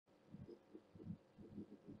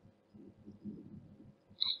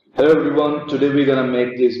Hello everyone, today we're gonna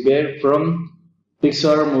make this bear from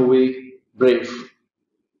Pixar movie Brave.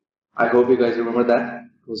 I hope you guys remember that.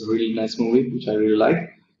 It was a really nice movie which I really like.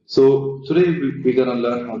 So today we're gonna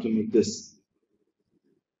learn how to make this.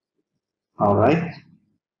 Alright.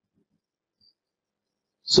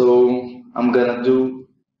 So I'm gonna do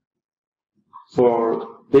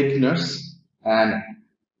for beginners and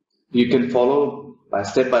you can follow by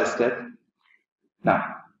step. Now,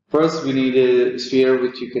 first we need a sphere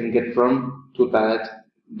which you can get from tool palette,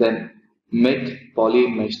 then make poly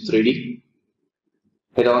mesh 3D,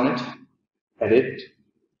 hit on it, edit,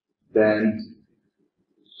 then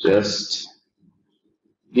just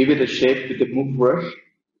give it a shape with the move brush.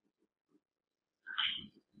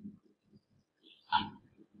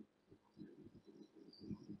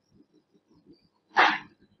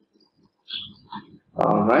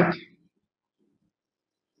 Alright.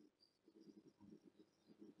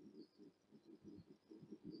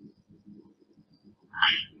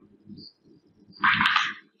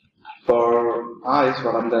 For eyes,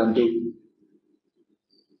 what I'm gonna do.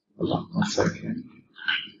 Hold on 1 second.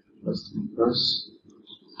 First.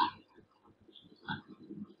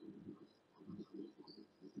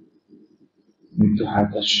 Need to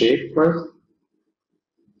have the shape first.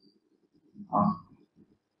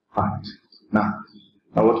 Right. Now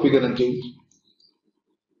what we're gonna do,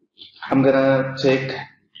 I'm gonna take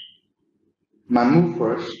my move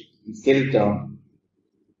brush and scale it down.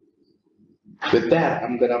 With that,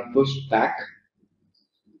 I'm gonna push back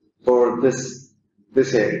for this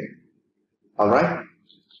area. Alright?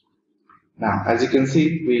 Now, as you can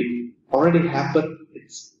see, we already have, but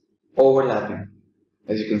it's overlapping,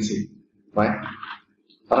 as you can see, right?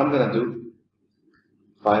 What I'm gonna do,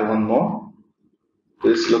 try one more.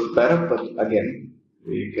 This looks better, but again,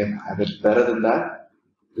 we can have it better than that.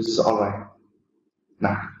 This is alright.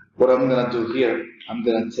 Now, what I'm gonna do here, I'm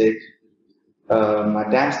gonna take my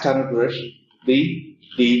damp standard brush,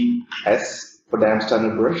 BDS for damp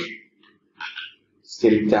standard brush,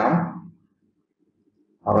 scale it down.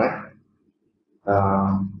 Alright.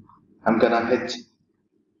 I'm gonna hit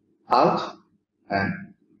Alt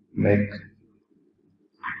and make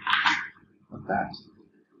that.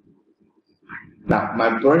 Now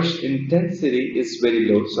my brush intensity is very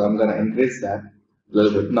low, so I'm gonna increase that a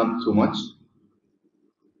little bit, not too much.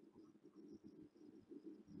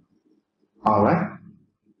 Alright.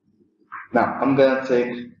 Now I'm gonna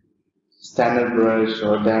take standard brush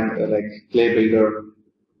or like clay builder,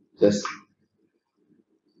 just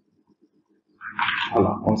hold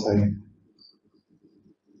on 1 second.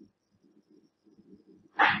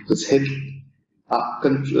 Just hit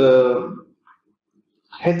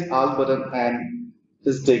hit Alt button and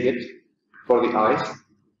just dig it for the eyes,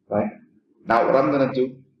 right? Now what I'm gonna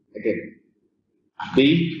do again,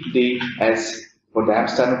 BDS for damp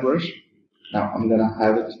standard brush. Now I'm gonna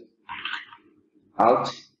have it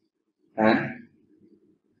Alt and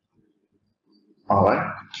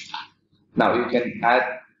alright. Now you can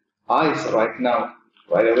add eyes right now,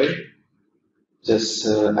 right away. Just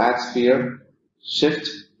add sphere, shift,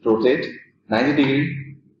 rotate 90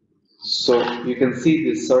 degree. So you can see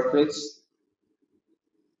these circles,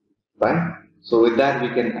 right? So with that we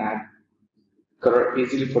can add color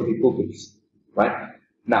easily for the pupils, right?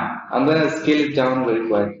 Now I'm gonna scale it down very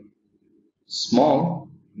quite small.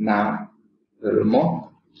 Now a little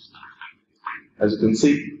more. As you can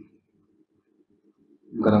see,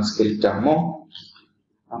 I'm gonna scale it down more.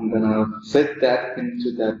 I'm gonna fit that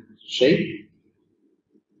into that shape.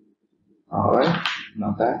 Alright,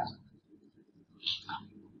 not that.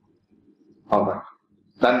 Alright,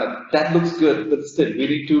 that looks good, but still we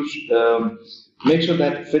need to make sure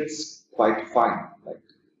that it fits quite fine. Like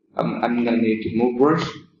I'm gonna need to move brush,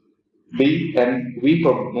 B and V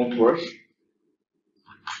for move brush.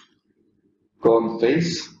 Go on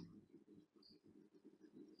face,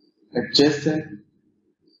 adjust it.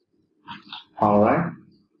 Alright,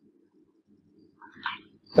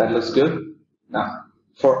 that looks good. Now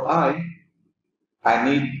for eye, I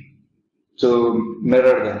need to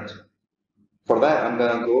mirror that. For that, I'm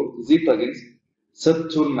gonna go Z plugins,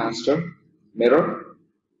 subtool master, mirror,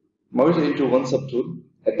 merge into one subtool,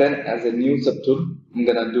 append as a new subtool. I'm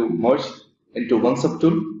gonna do merge into one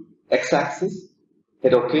subtool, x-axis,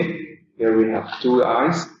 hit OK. Here we have two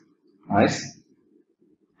eyes, nice.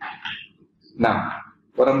 Now,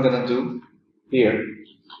 what I'm gonna do here,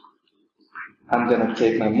 I'm gonna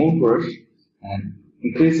take my move brush and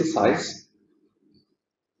increase the size.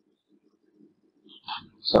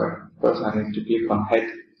 Sorry, first I need to click on head.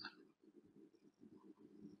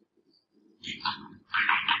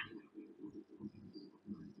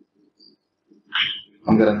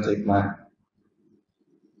 I'm gonna take my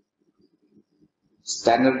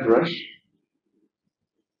standard brush,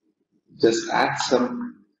 just add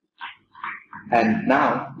some, and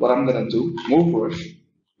now what I'm gonna do, move brush,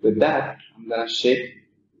 with that I'm gonna shape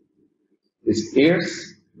his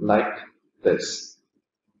ears like this.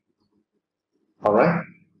 Alright?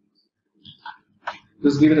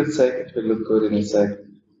 Just give it a sec, it will look good in a sec.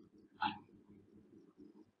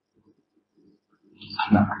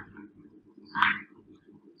 Now,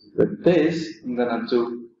 with this, I'm gonna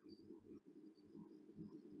do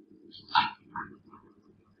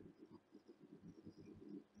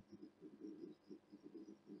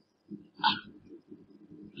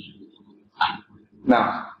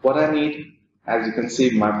now, what I need, as you can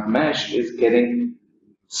see, my mesh is getting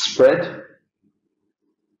spread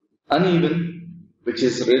uneven, which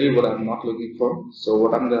is really what I'm not looking for. So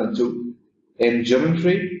what I'm gonna do, in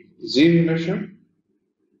geometry, ZBrush,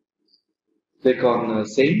 click on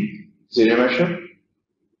same, ZBrush.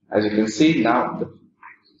 As you can see now, the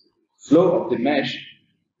flow of the mesh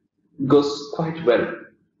goes quite well.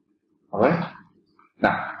 Alright?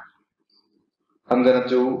 Now, I'm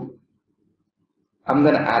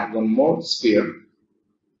gonna add one more sphere.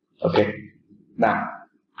 Okay. Now,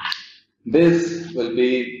 this will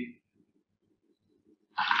be,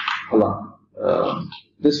 hold on,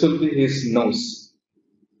 this will be his nose.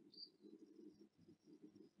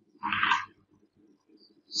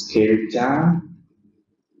 Scale it down,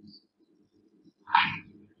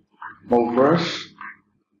 move brush,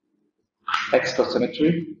 export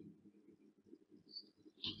symmetry.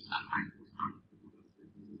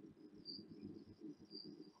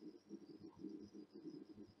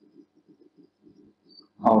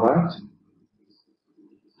 Alright.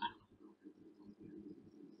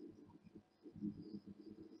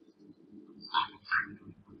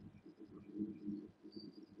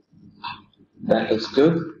 That looks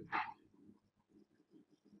good.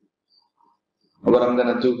 What I'm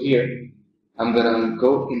gonna do here, I'm gonna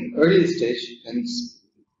go in early stage and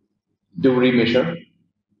do remeasure.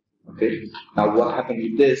 Okay. Now what happened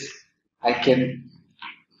with this? I can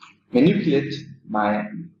manipulate my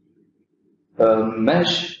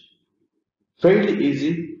mesh fairly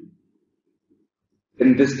easy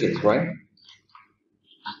in this case, right?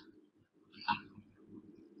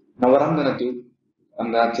 Now what I'm gonna do,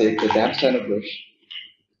 I'm gonna take the damp standard brush.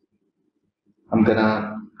 I'm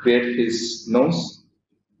gonna create his nose.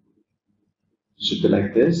 Should be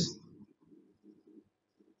like this.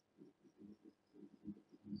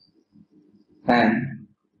 And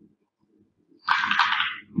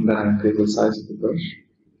I'm gonna increase the size of the brush.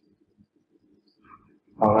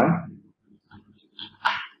 Alright.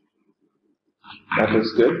 That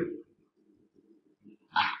looks good.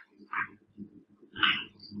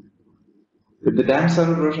 With the damp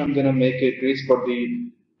standard brush, I'm gonna make a crease for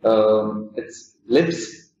the its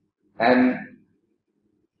lips and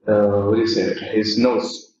what do you say, his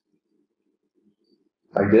nose,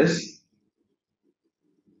 like this,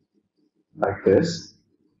 like this.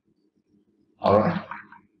 All right.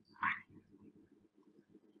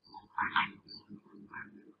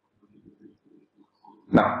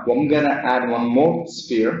 Now I'm gonna add one more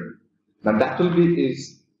sphere. Now that will be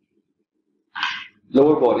his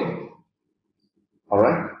lower body. All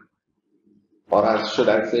right. Or should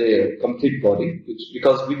I say complete body,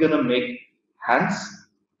 because we're gonna make hands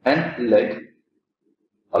and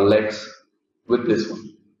legs with this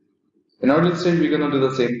one. In early stage, we're gonna do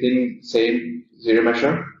the same thing, same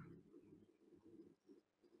ZBrush.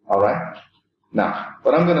 Alright. Now,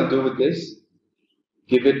 what I'm gonna do with this,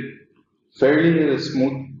 give it fairly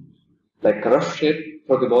smooth, like rough shape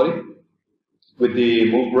for the body with the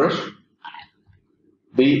move brush,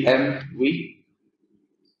 BMV,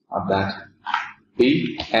 of that.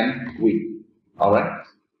 BMV. Alright.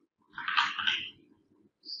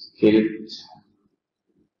 Scale it.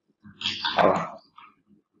 Alright.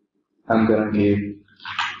 I'm gonna give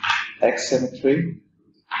X symmetry,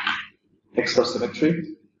 export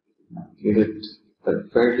symmetry. Give it a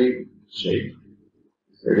fairly shape,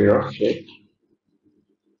 fairly rough shape.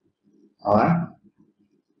 Alright.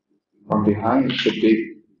 From behind it should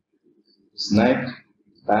be its neck,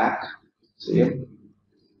 back, tail,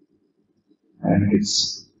 and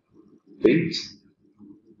its feet.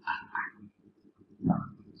 Now,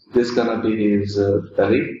 this is gonna be his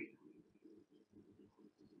belly.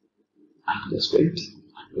 Just wait,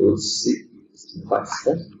 we will see step by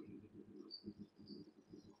step.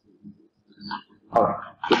 Alright,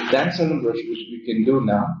 the damp standard brush, which we can do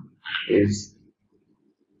now, is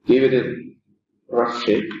give it a rough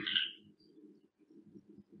shape.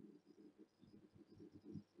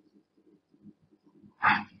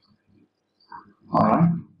 Alright.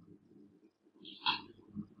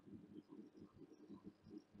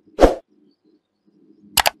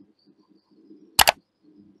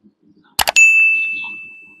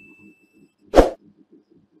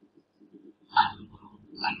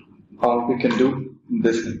 Or we can do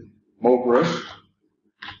this thing. Move brush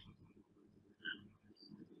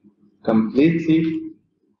completely,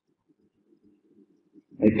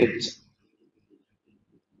 make it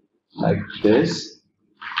like this.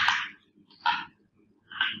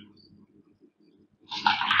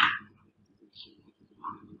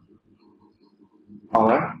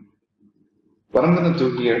 Alright. What I'm gonna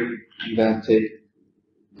do here, I'm gonna take,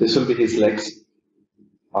 this will be his legs.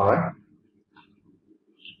 Alright.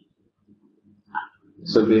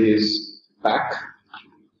 This will be his back.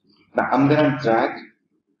 Now I'm gonna drag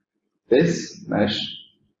this mesh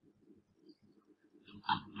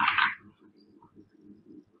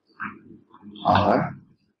alright.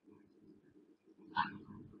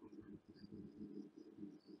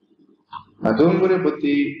 Now don't worry about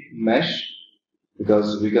the mesh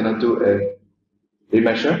because we're gonna do a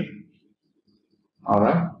remeasure.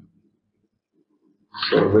 Alright.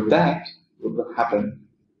 So with that, what will happen?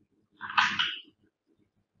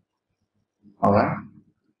 Alright.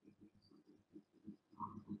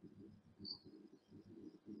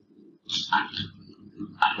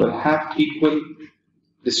 We'll have equal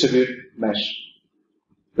distribute mesh.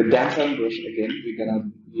 With dance brush again, we're gonna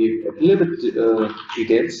give a little bit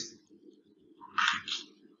details.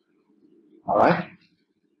 Alright.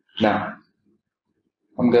 Now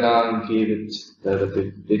I'm gonna give it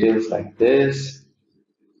the details like this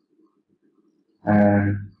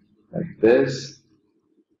and like this.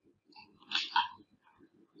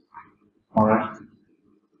 Alright.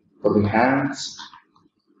 For the hands,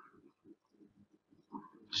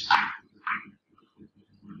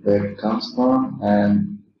 where it comes from,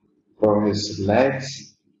 and for his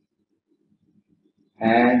legs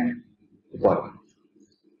and the body.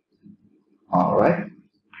 Alright.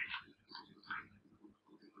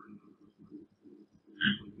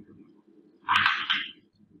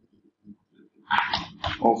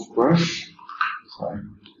 Off brush, sorry,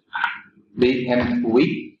 B and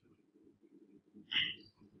V.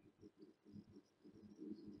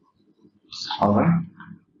 Alright.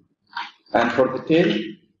 And for the tail,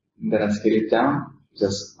 I'm gonna scale it down,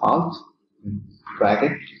 just Alt,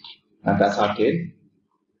 drag it, and that's our tail.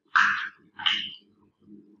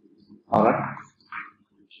 Alright.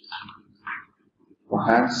 For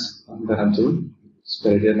hands, I'm gonna do,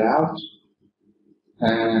 spread it out,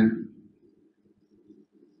 and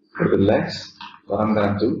for the legs, what I'm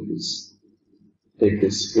gonna do is take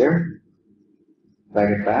this here,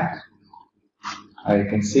 drag it back. You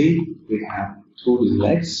can see we have 2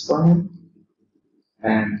 legs for him,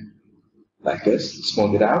 and like this,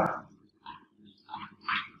 smooth it out,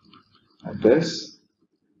 like this.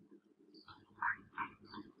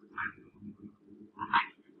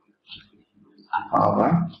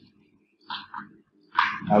 Alright.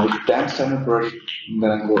 Now with dance brush, I'm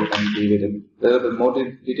gonna go and give it a little bit more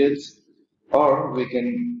details, or we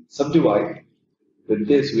can subdivide. With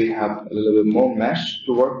this, we have a little bit more mesh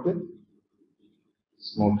to work with.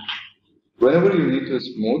 Smooth. Whenever you need to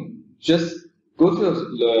smooth, just go to the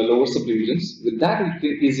lower subdivisions. With that, you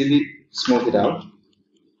can easily smooth it out.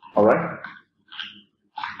 Alright?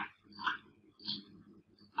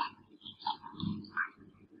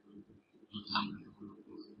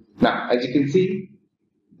 Now, as you can see,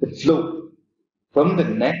 the flow from the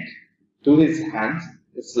neck to his hands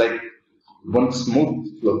is like one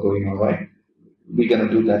smooth flow going on, right? We're gonna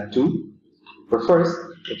do that too. But first,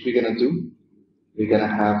 what we're gonna do, we're gonna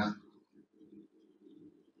have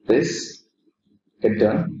this get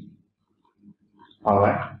done.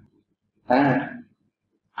 Alright. And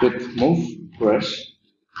with move brush,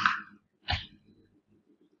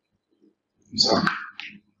 I'm sorry,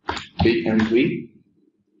 B and V,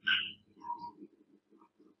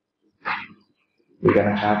 we're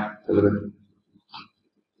gonna have a little bit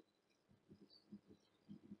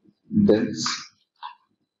dense.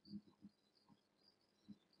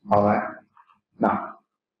 Alright. Now,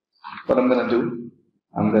 what I'm gonna do,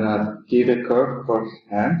 I'm gonna give a curve for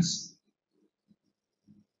hands.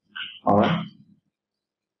 Alright.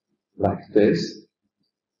 Like this.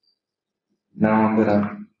 Now I'm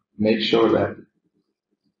gonna make sure that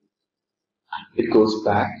it goes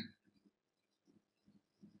back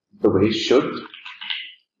the way it should.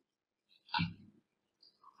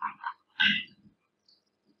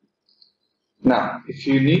 Now, if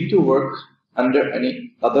you need to work under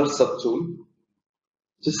any other subtool,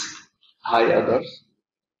 just hide others.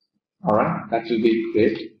 Alright, that will be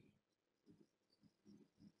great.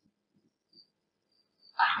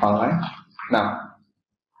 Alright, now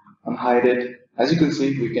unhide it. As you can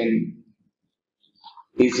see, we can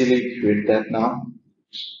easily create that now.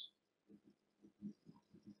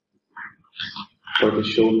 For the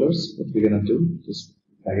shoulders, what we're gonna do, just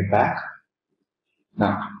drag it back.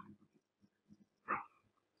 Now,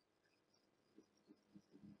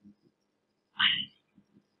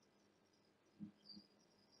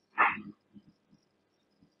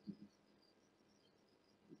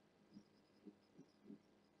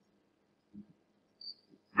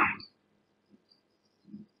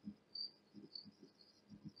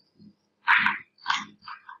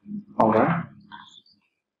 alright.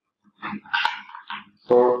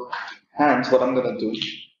 For hands, what I'm gonna do,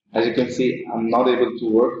 as you can see, I'm not able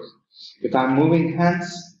to work. If I'm moving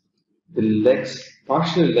hands, the legs,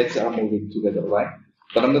 partial legs are moving together, right?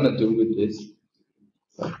 What I'm gonna do with this,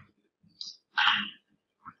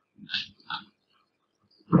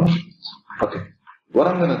 okay. What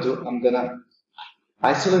I'm gonna do, I'm gonna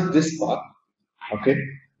isolate this part, okay.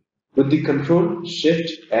 With the Control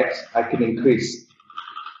Shift X, I can increase.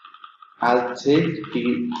 I'll take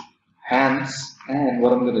the hands, and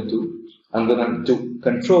what I'm gonna do, I'm gonna do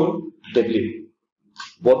Control W.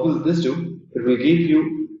 What will this do? It will give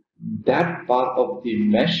you that part of the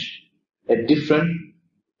mesh a different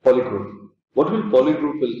polygroup. What will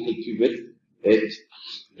polygroup will help you with?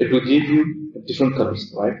 It will give you different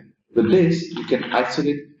colors, right? With this, you can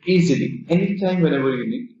isolate easily anytime, whenever you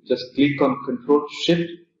need. Just click on Control Shift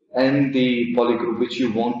and the polygroup which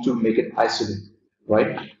you want to make it isolate,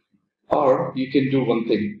 right? Or you can do one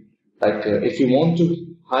thing, like if you want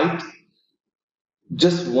to hide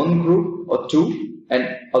just one group or two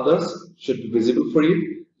and others should be visible for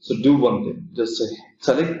you, so do one thing, just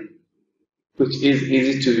select, which is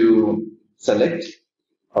easy to select,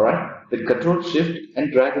 alright, then Control Shift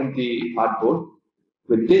and drag on the artboard.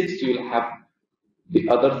 With this you will have the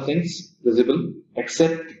other things visible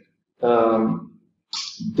except the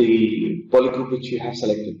polygroup which you have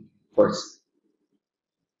selected first.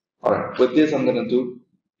 Alright, with this I'm gonna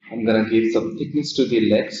give some thickness to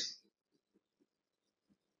the legs.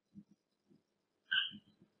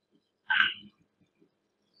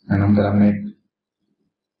 And I'm gonna make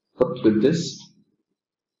foot with this.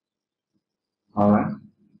 Alright.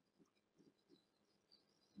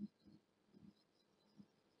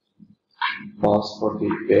 Pause for the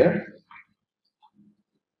bear.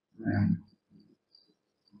 And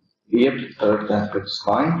yep, that looks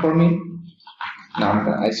fine for me. Now I'm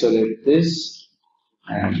gonna isolate this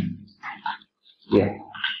and yeah,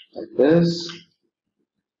 like this.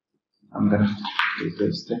 I'm gonna do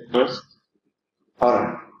this thing first.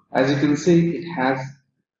 Alright, as you can see, it has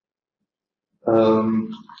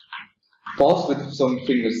paused with some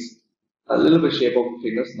fingers, a little bit shape of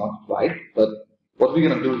fingers, not quite, but what we're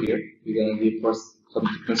gonna do here, we're gonna give first some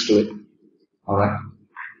thickness to it. Alright,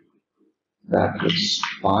 that looks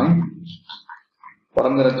fine. What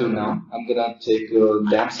I'm gonna do now, I'm gonna take a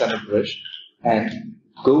damp standard brush and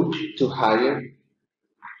go to higher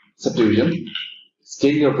subdivision,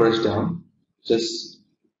 scale your brush down, just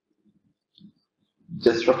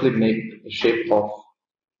roughly make a shape of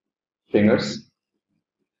fingers.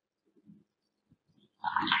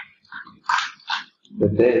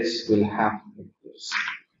 With this, we'll have like this.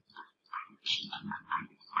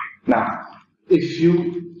 Now, if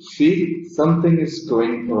you feel something is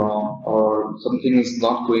going wrong or something is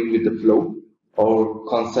not going with the flow or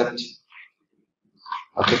concept,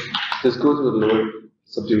 okay, just go to the lower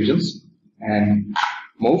subdivisions and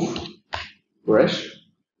move brush.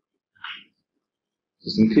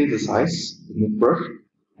 Just increase the size, move brush,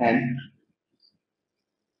 and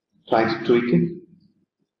try to tweak it.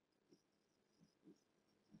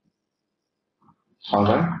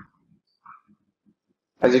 Alright.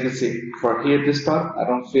 As you can see, for here this part, I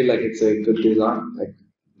don't feel like it's a good design, like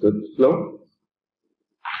good flow.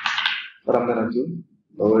 What I'm gonna do,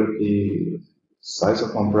 lower the size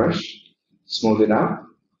of my brush, smooth it out.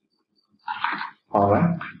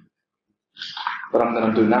 Alright. What I'm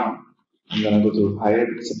gonna do now, I'm gonna go to higher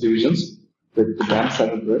subdivisions with the damp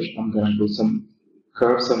standard brush. I'm gonna do some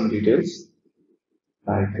curve, some details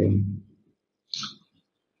like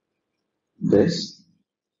this,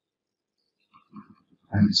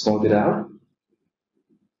 and smooth it out.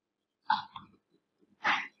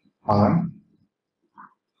 Alright.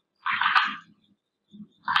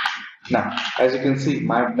 Now, as you can see,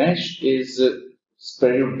 my mesh is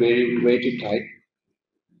very way too tight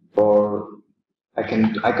for I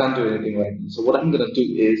can't do anything right now. So what I'm gonna do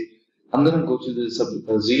is I'm gonna go to the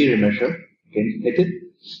Z remesher. Again, hit it.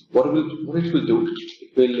 What it will do,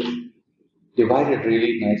 it will divide it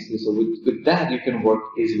really nicely. So with that you can work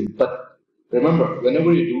easily. But remember,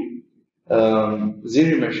 whenever you do Z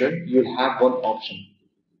remesher, you'll have one option.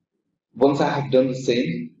 Once I have done the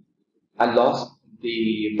same, I lost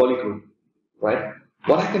the polygroup, right?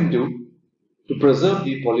 What I can do to preserve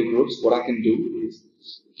the polygroups, what I can do is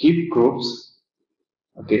keep groups,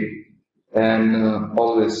 okay, and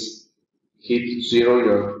always keep 0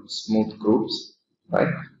 your smooth groups,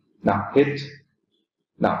 right? Now hit.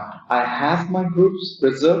 Now I have my groups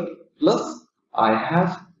reserved, plus I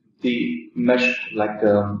have the mesh, like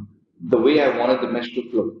the way I wanted the mesh to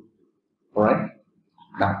flow. All right.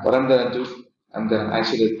 Now what I'm gonna do, I'm gonna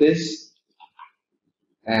isolate this,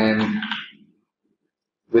 and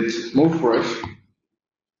with move brush,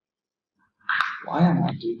 why am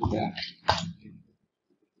I doing that?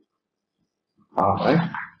 All right.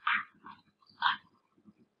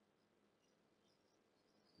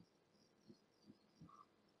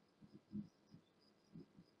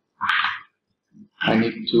 I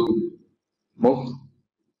need to move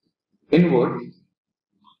inward.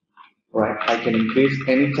 Right. I can increase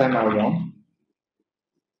anytime I want.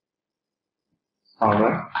 All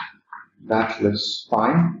right. That looks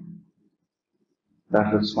fine.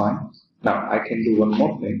 That looks fine. Now I can do one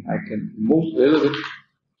more thing. I can move a little bit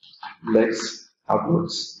legs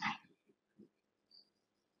upwards.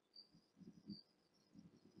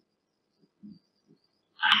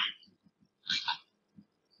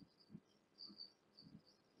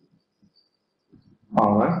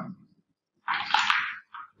 All right.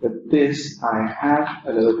 With this, I have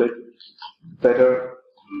a little bit better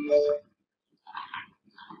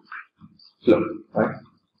flow. Right.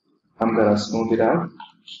 I'm gonna smooth it out.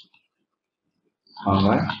 All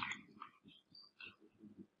right.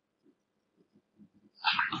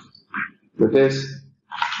 With this,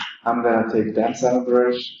 I'm gonna take that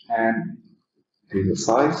ZBrush and do the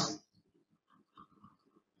size.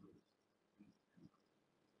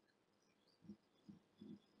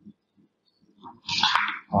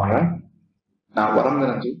 All right. Now what I'm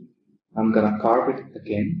gonna do, I'm gonna carve it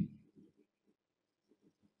again.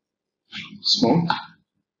 Smooth.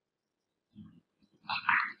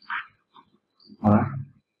 All right.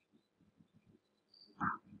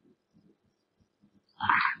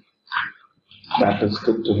 That looks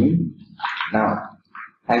good to me. Now,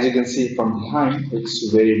 as you can see from behind,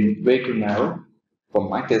 it's way too narrow for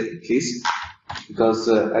my taste at least, because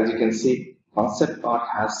as you can see, concept art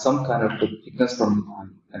has some kind of thickness from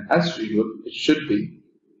behind, and as usual, it should be.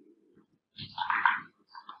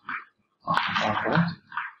 All right.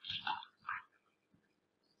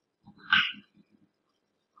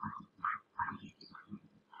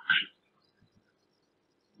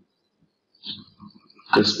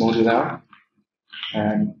 Just smooth it out,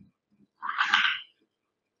 and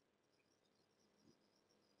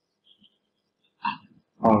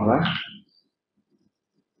all right.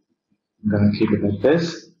 I'm gonna keep it like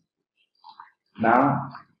this.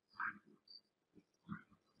 Now,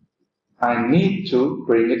 I need to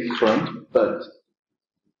bring it front, but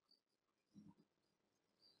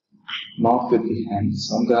not with the hands.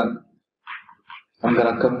 So I'm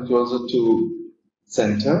gonna come closer to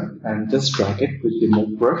center and just drag it with the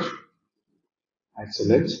move brush.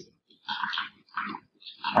 Isolate.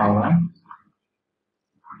 All right.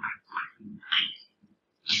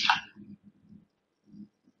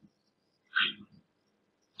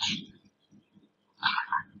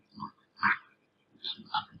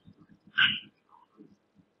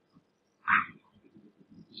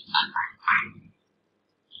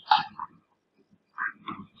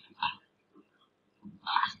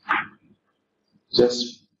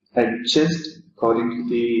 Just adjust according to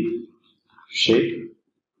the shape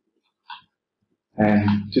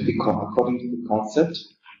and according to the concept.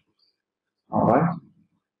 All right.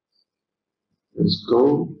 Let's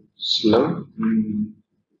go slow.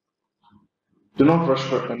 Do not rush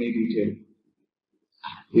for any detail.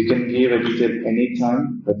 You can give a detail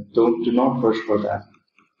anytime, but do not rush for that.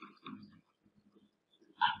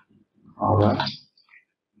 All right.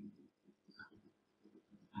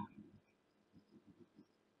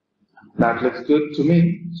 That looks good to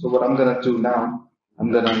me. So what I'm gonna do now,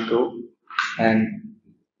 I'm gonna go and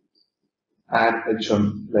add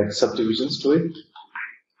some like subdivisions to it.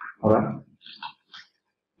 All right.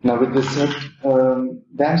 Now with this damn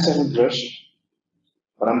ZBrush,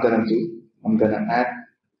 what I'm gonna do, I'm gonna add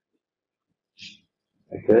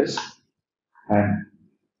like this and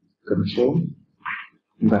control.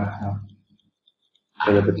 I'm gonna have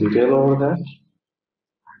a little bit detail over that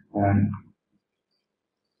and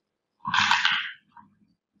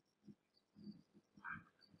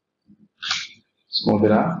smooth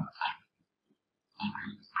it out.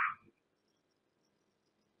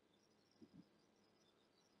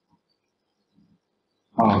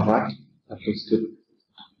 All right, that looks good.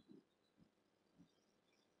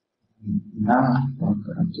 Now what I'm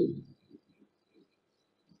gonna do,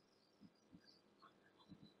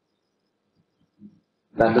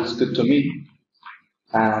 that looks good to me.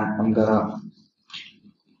 and I'm gonna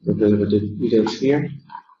do a little bit of details here.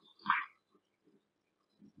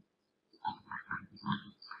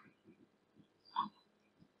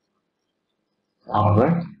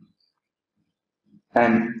 Alright,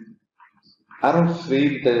 and I don't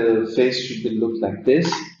feel the face should be look like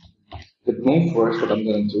this. With move first, what I'm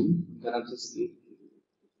gonna do, I'm gonna just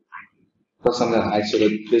first I'm gonna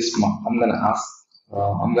isolate this. I'm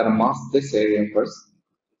gonna mask this area first.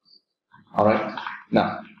 All right.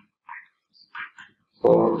 Now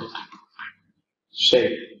for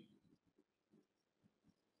shape,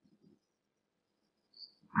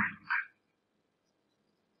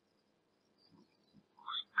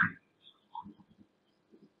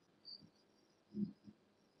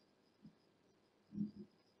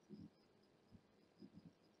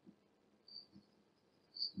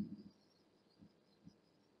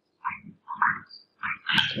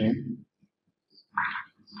 okay.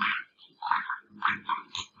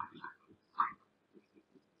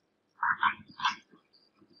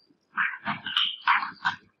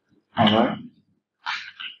 All right.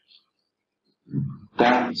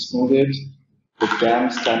 Then smooth it with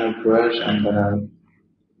damp standard brush. I'm gonna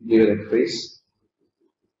give it a crease.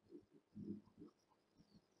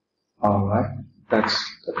 All right. That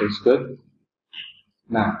looks good.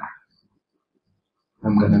 Now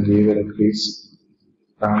I'm gonna give it a crease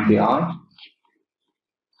around the eye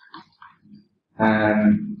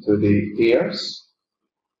and to the ears.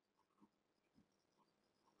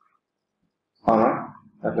 All right.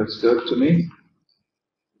 That looks good to me.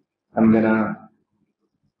 I'm gonna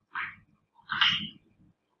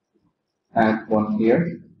add one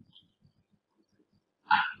here.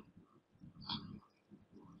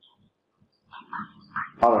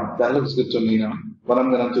 Alright, that looks good to me now. What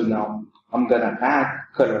I'm gonna do now, I'm gonna add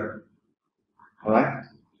color. Alright?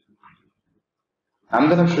 I'm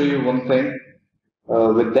gonna show you one thing.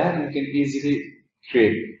 With that, you can easily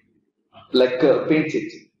create, like paint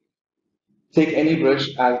it. Take any brush,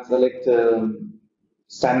 I'll select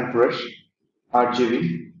standard brush,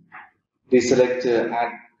 RGB, deselect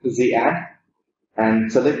add,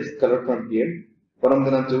 and select color from here. What I'm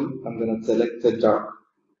gonna do, I'm gonna select the dark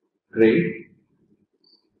gray.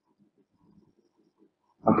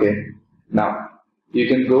 Okay, now you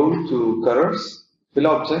can go to colors, fill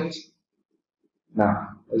object. Now,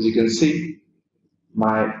 as you can see,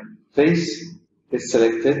 my face is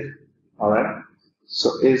selected. Alright,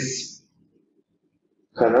 so is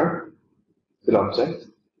color, fill object.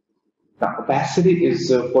 Now, opacity is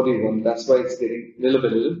 41, that's why it's getting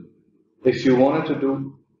little. If you wanted to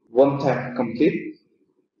do one time complete,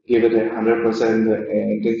 give it 100%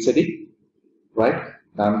 intensity, right?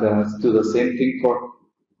 Now I'm going to do the same thing for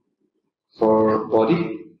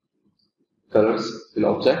body, colors, fill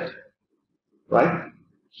object, right?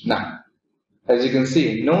 Now, as you can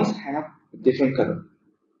see, nose have a different color,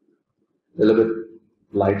 a little bit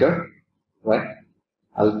lighter, right?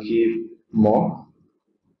 I'll keep more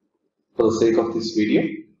for the sake of this video.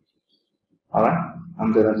 Alright,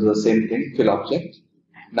 I'm going to do the same thing, fill object.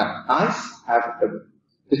 Now, eyes have a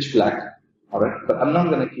pitch black, alright, but I'm not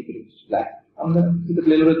going to keep it pitch black. I'm going to keep it a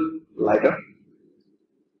little bit lighter.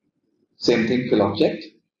 Same thing, fill object.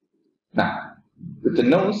 Now, with the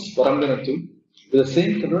nose, what I'm going to do, with the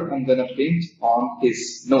same color, I'm going to paint on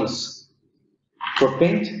his nose. For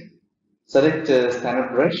paint, select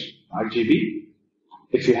standard brush, RGB.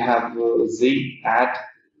 If you have Z, add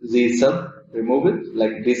Z sub, remove it,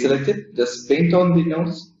 like deselect it, just paint on the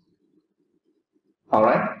nose.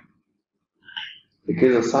 Alright.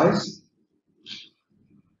 Decrease the size.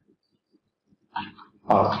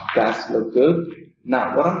 Oh, that looks good.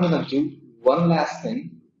 Now, what I'm going to do, one last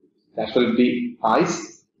thing, that will be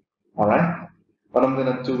eyes. Alright. What I'm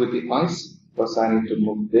going to do with the eyes, first I need to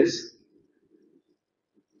move this.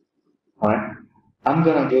 Alright. I'm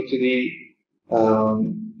going to go to the,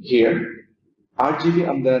 here, RGB,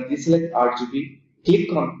 I'm going to deselect RGB,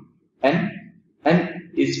 click on N.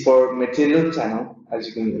 N is for material channel, as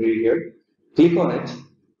you can read here. Click on it,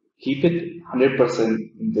 keep it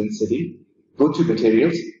 100% intensity, go to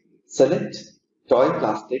materials, select toy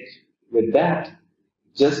plastic. With that,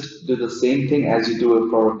 just do the same thing as you do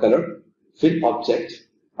for color, fill object.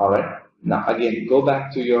 Alright, now again, go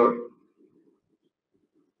back to your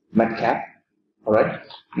matte cap. Alright,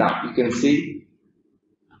 now you can see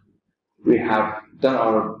we have done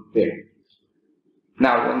our pair.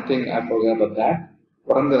 Now, one thing I forgot about that.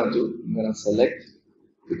 What I'm gonna do, I'm gonna select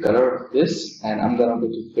the color of this, and I'm gonna go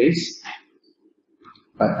to face.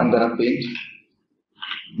 I'm gonna paint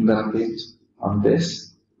on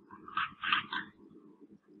this.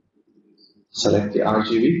 Select the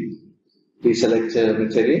RGB. Deselect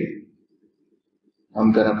material.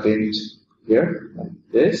 I'm gonna paint here like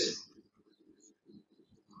this.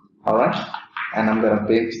 Alright, and I'm gonna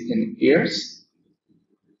paint in ears.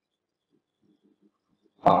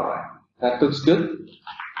 Alright, that looks good.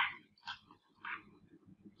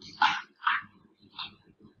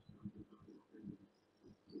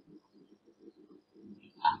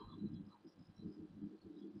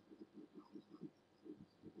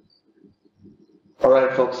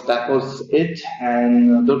 Alright folks, that was it,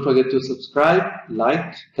 and don't forget to subscribe,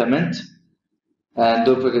 like, comment, and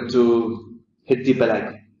don't forget to hit the bell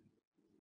icon.